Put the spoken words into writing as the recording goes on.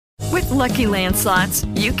Lucky Land Slots,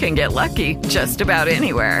 you can get lucky just about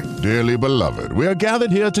anywhere. Dearly beloved, we are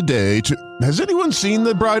gathered here today to... Has anyone seen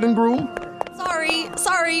the bride and groom?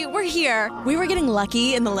 Sorry, we're here. We were getting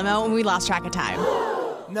lucky in the limo and we lost track of time.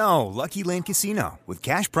 No, Lucky Land Casino, with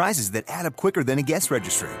cash prizes that add up quicker than a guest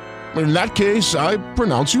registry. In that case, I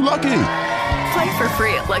pronounce you lucky. Play for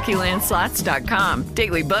free at LuckyLandSlots.com.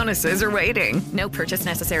 Daily bonuses are waiting. No purchase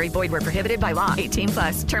necessary. Void where prohibited by law.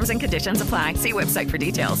 18+. Terms and conditions apply. See website for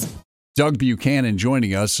details. Doug Buchanan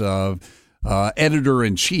joining us,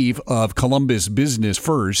 editor-in-chief of Columbus Business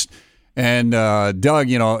First. And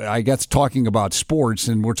Doug, I guess talking about sports,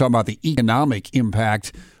 and we're talking about the economic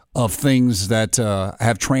impact of things that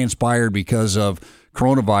have transpired because of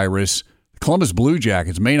coronavirus. Columbus Blue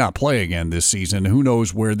Jackets may not play again this season. Who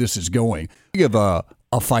knows where this is going? You have a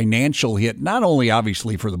financial hit, not only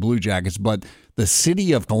obviously for the Blue Jackets, but the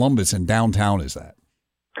city of Columbus and downtown is that.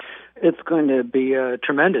 It's going to be a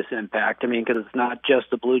tremendous impact. I mean, because it's not just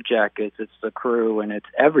the Blue Jackets, it's the crew and it's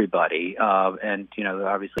everybody. And,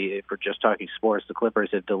 obviously, if we're just talking sports, the Clippers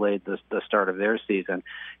have delayed the start of their season.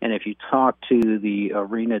 And if you talk to the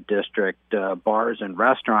Arena District bars and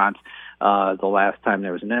restaurants, the last time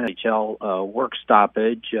there was an NHL work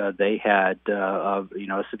stoppage, they had a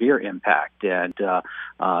severe impact, and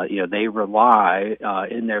they rely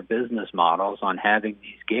in their business models on having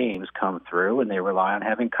these games come through, and they rely on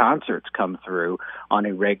having concerts come through on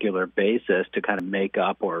a regular basis to kind of make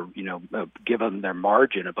up or give them their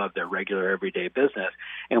margin above their regular everyday business.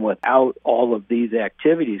 And without all of these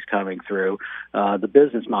activities coming through, the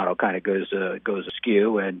business model kind of goes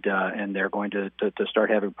askew, and they're going to start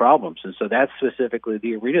having problems. And so that's specifically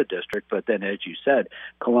the Arena District. But then, as you said,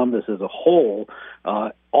 Columbus as a whole,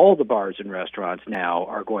 all the bars and restaurants now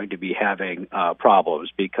are going to be having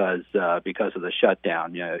problems because of the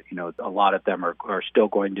shutdown. A lot of them are still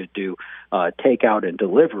going to do takeout and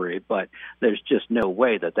delivery, but there's just no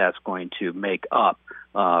way that that's going to make up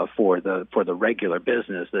for the regular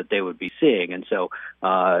business that they would be seeing. And so,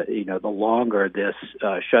 the longer this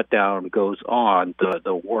shutdown goes on,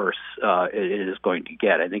 the worse it is going to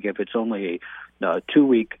get. I think if it's only a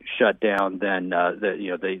 2-week shutdown, then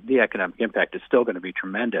the economic impact is still going to be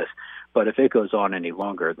tremendous. But if it goes on any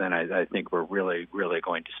longer, then I think we're really, really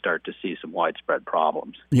going to start to see some widespread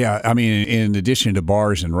problems. Yeah, I mean, in addition to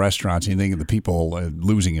bars and restaurants, you think of the people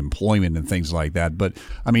losing employment and things like that. But,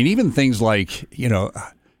 I mean, even things like,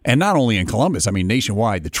 and not only in Columbus, I mean,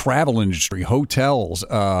 nationwide, the travel industry, hotels,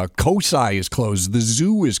 COSI is closed, the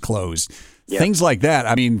zoo is closed, things like that.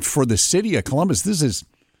 I mean, for the city of Columbus, this is,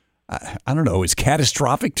 I don't know, is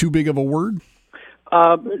catastrophic too big of a word?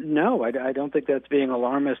 No, I don't think that's being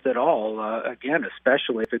alarmist at all. Again,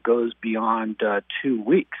 especially if it goes beyond 2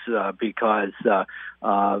 weeks, because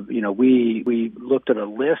we looked at a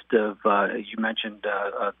list of you mentioned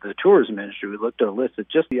the tourism industry. We looked at a list of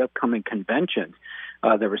just the upcoming conventions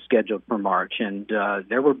that were scheduled for March, and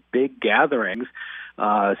there were big gatherings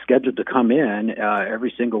scheduled to come in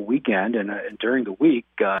every single weekend, and during the week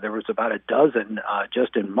there was about a dozen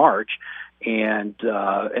just in March. And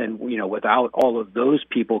without all of those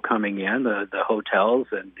people coming in, the hotels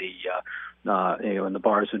and and the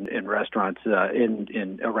bars and restaurants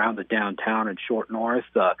in around the downtown and Short North,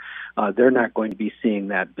 they're not going to be seeing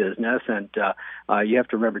that business. And you have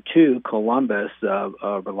to remember too, Columbus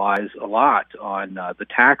relies a lot on the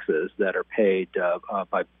taxes that are paid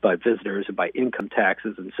by visitors and by income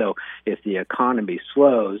taxes. And so, if the economy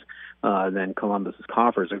slows, then Columbus's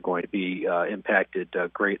coffers are going to be impacted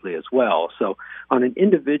greatly as well. So, on an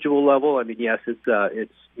individual level, I mean, yes, it's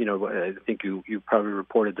I think you probably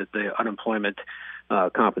reported that the unemployment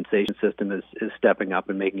compensation system is stepping up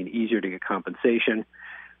and making it easier to get compensation.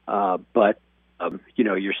 But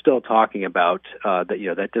you're still talking about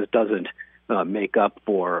that just doesn't make up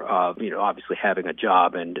for obviously having a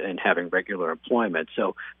job and having regular employment.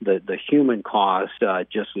 So the human cost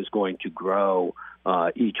just is going to grow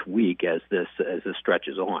each week as this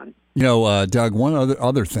stretches on. Doug, one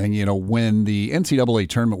other thing, when the NCAA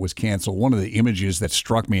tournament was canceled, one of the images that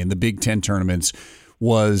struck me in the Big Ten tournaments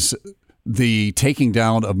was the taking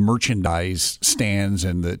down of merchandise stands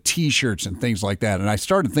and the T-shirts and things like that. And I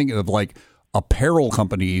started thinking of like apparel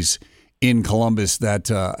companies in Columbus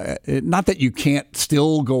that not that you can't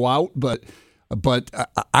still go out, but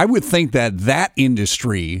I would think that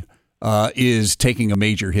industry is taking a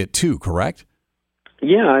major hit too, correct?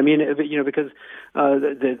 Yeah, I mean, because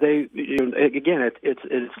they again,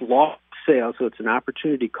 it's lost sales, so it's an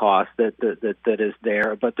opportunity cost that is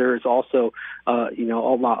there. But there is also, a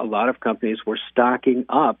lot of companies were stocking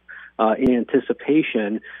up in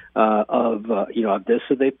anticipation of this,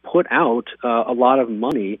 so they put out a lot of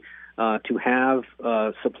money to have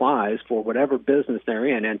supplies for whatever business they're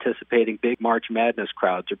in, anticipating big March Madness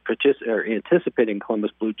crowds or anticipating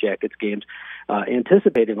Columbus Blue Jackets games,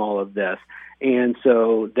 anticipating all of this. And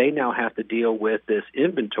so they now have to deal with this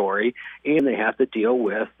inventory, and they have to deal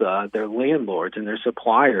with their landlords and their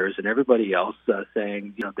suppliers and everybody else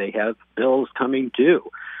saying, they have bills coming due.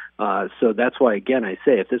 So that's why, again, I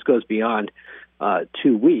say if this goes beyond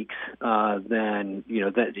 2 weeks, then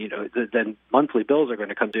monthly bills are going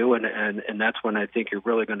to come due, and that's when I think you're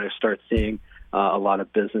really going to start seeing a lot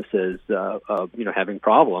of businesses, having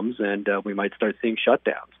problems, and we might start seeing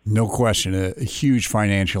shutdowns. No question, a huge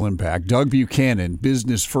financial impact. Doug Buchanan,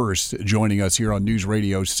 Business First, joining us here on News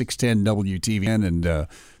Radio 610 WTVN, and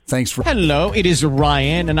thanks for... Hello, it is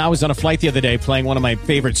Ryan, and I was on a flight the other day playing one of my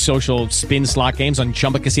favorite social spin slot games on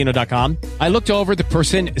ChumbaCasino.com. I looked over at the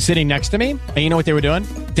person sitting next to me, and you know what they were doing?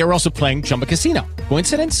 They were also playing Chumba Casino.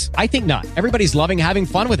 Coincidence? I think not. Everybody's loving having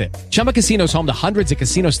fun with it. Chumba Casino is home to hundreds of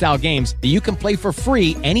casino-style games that you can play for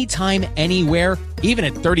free anytime, anywhere, even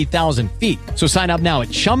at 30,000 feet. So sign up now at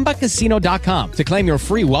ChumbaCasino.com to claim your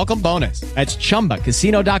free welcome bonus. That's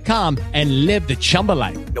ChumbaCasino.com and live the Chumba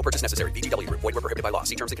life. No purchase necessary. VGW. Void where prohibited by law.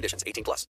 See terms and conditions. 18+.